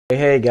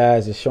Hey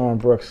guys, it's Sean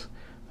Brooks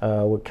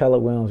with Keller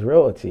Williams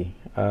Realty.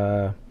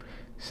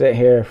 Sitting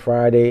here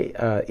Friday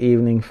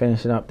evening,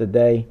 finishing up the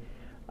day.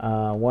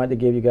 Wanted to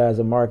give you guys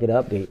a market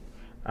update.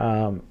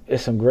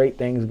 It's some great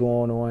things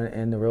going on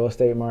in the real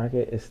estate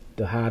market. It's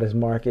the hottest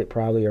market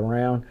probably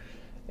around,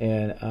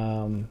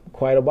 and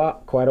quite a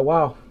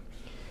while.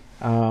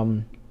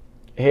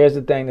 Here's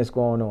the thing that's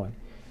going on.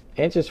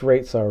 Interest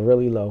rates are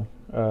really low.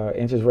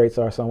 Interest rates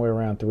are somewhere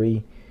around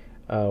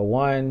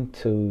 3.1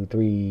 to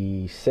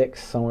 3.6,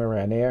 somewhere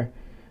around there.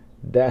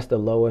 That's the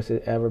lowest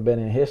it's ever been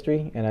in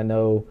history. And I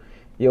know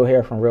you'll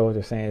hear from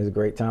realtors saying it's a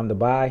great time to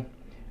buy,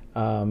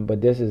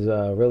 but this is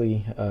a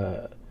really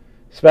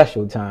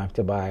special time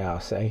to buy,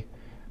 I'll say,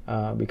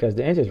 because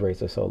the interest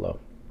rates are so low.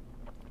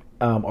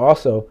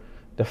 Also,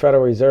 the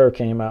Federal Reserve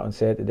came out and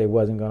said that they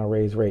wasn't going to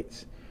raise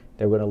rates.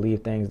 They were going to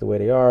leave things the way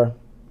they are,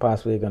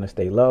 possibly going to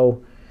stay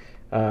low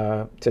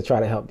to try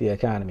to help the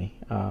economy.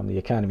 The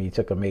economy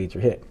took a major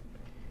hit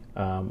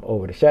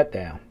over the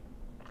shutdown.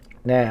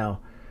 Now,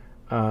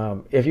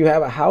 if you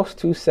have a house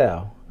to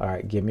sell, all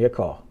right, give me a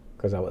call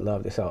because I would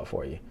love to sell it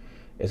for you.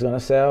 It's going to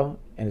sell,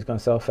 and it's going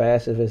to sell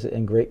fast if it's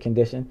in great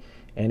condition,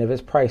 and if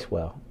it's priced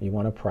well. You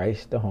want to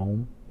price the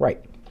home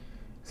right.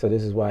 So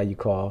this is why you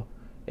call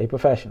a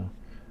professional.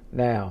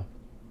 Now,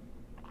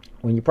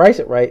 when you price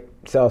it right,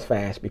 it sells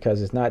fast because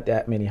there's not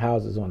that many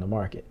houses on the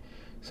market.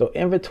 So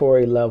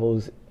inventory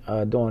levels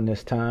during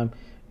this time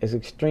is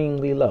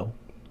extremely low,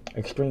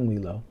 extremely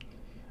low.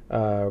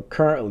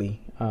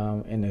 Currently,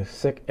 in the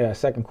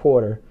second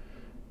quarter,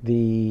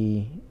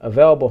 the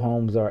available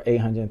homes are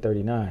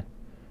 839.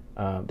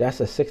 That's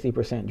a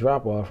 60%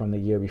 drop off from the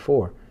year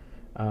before.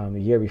 The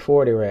year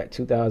before, they were at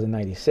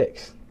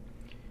 2,096.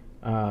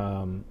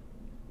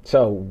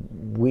 So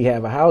we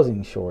have a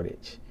housing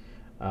shortage.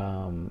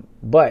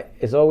 But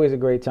it's always a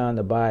great time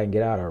to buy and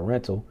get out of a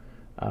rental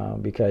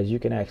because you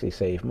can actually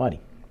save money.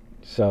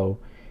 So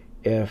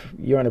if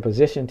you're in a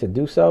position to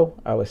do so,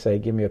 I would say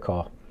give me a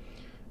call.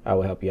 I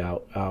will help you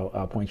out.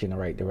 I'll point you in the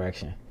right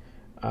direction.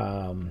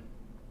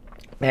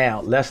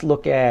 Now, let's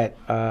look at,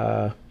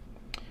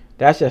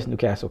 that's just New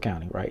Castle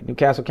County, right? New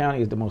Castle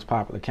County is the most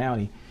popular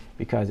county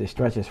because it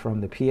stretches from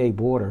the PA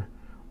border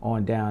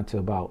on down to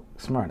about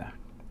Smyrna.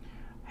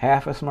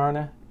 Half of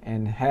Smyrna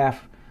and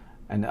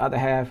the other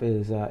half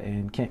is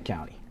in Kent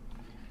County.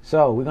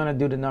 So we're going to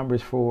do the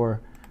numbers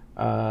for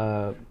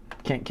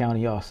Kent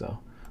County also.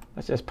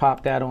 Let's just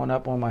pop that on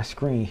up on my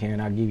screen here,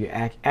 and I'll give you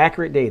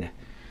accurate data.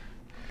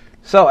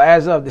 So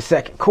as of the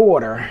second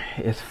quarter,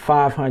 it's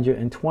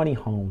 520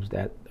 homes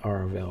that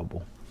are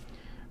available.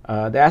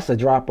 That's a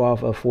drop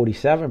off of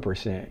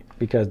 47%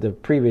 because the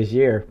previous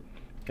year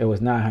it was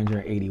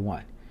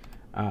 981.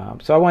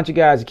 So I want you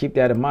guys to keep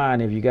that in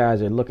mind if you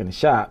guys are looking to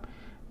shop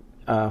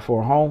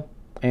for a home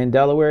in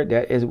Delaware.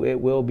 It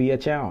will be a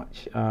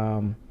challenge.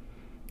 I'm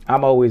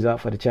always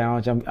up for the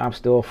challenge. I'm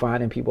still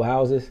finding people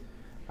houses,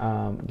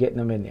 getting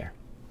them in there.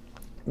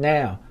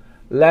 Now,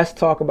 let's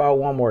talk about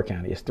one more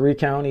county. It's 3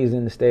 counties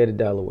in the state of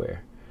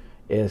Delaware.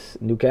 It's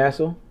New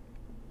Castle,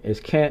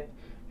 it's Kent,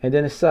 and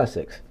then it's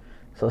Sussex.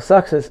 So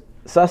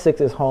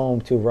Sussex is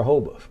home to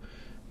Rehoboth.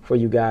 For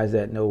you guys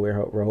that know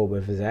where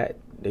Rehoboth is at,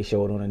 they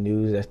show it on the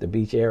news. That's the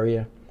beach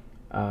area.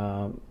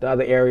 The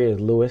other area is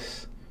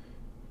Lewis.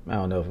 I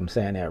don't know if I'm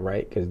saying that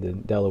right because the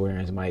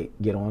Delawareans might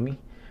get on me.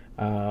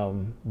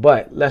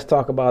 But let's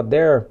talk about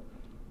their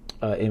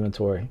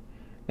inventory.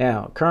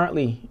 Now,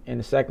 currently in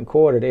the second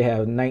quarter, they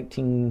have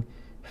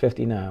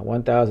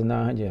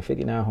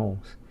 1,959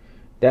 homes.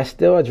 That's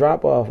still a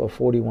drop off of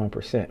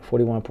 41%,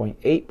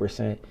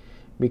 41.8%,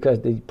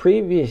 because the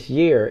previous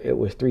year it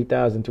was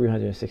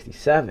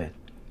 3,367.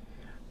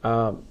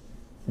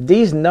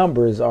 These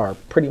numbers are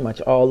pretty much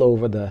all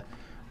over the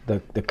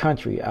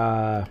country.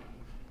 I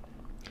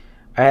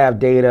have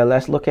data.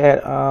 Let's look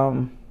at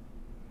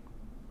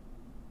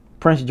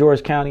Prince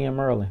George County and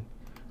Maryland.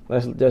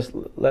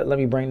 Let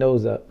me bring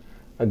those up.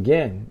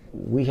 Again,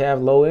 we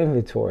have low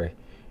inventory.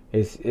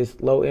 It's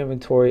low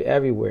inventory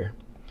everywhere.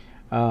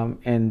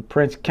 And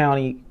Prince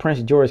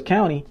George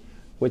County,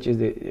 which is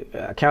the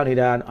county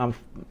that I'm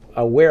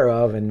aware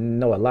of and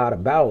know a lot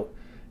about,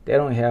 they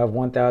only have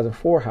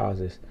 1,004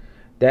 houses.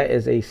 That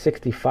is a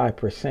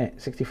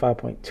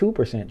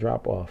 65.2%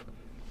 drop off.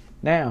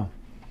 Now,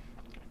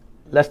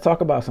 let's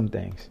talk about some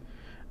things.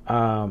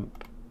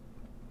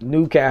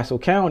 New Castle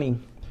County,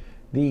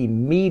 the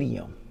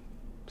medium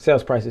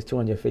sales price is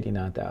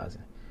 $259,000.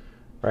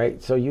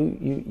 Right, so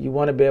you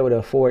want to be able to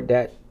afford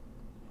that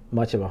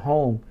much of a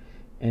home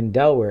in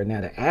Delaware. Now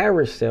the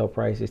average sale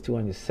price is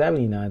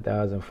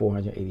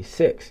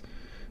 $279,486.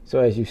 So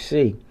as you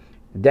see,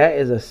 that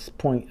is a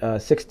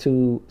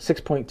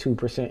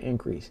 6.2%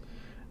 increase.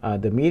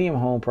 The medium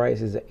home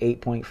price is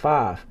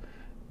 8.5.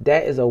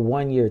 That is a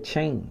 1-year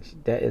change.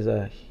 That is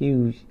a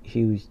huge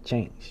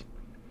change.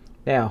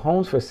 Now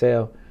homes for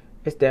sale,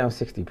 it's down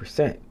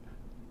 60%.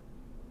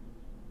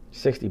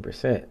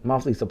 60%.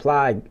 Monthly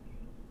supply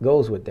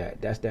goes with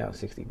that. That's down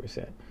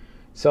 60%.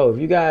 So if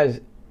you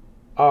guys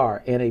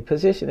are in a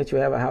position that you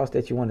have a house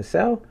that you want to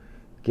sell,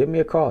 give me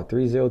a call,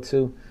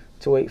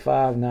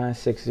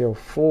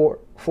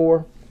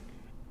 285-9604.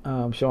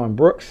 Showing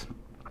Brooks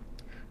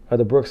of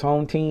the Brooks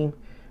Home Team.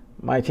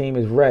 My team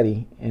is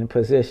ready in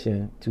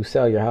position to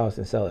sell your house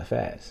and sell it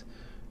fast.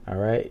 All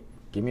right.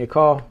 Give me a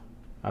call.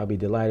 I'll be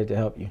delighted to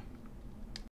help you.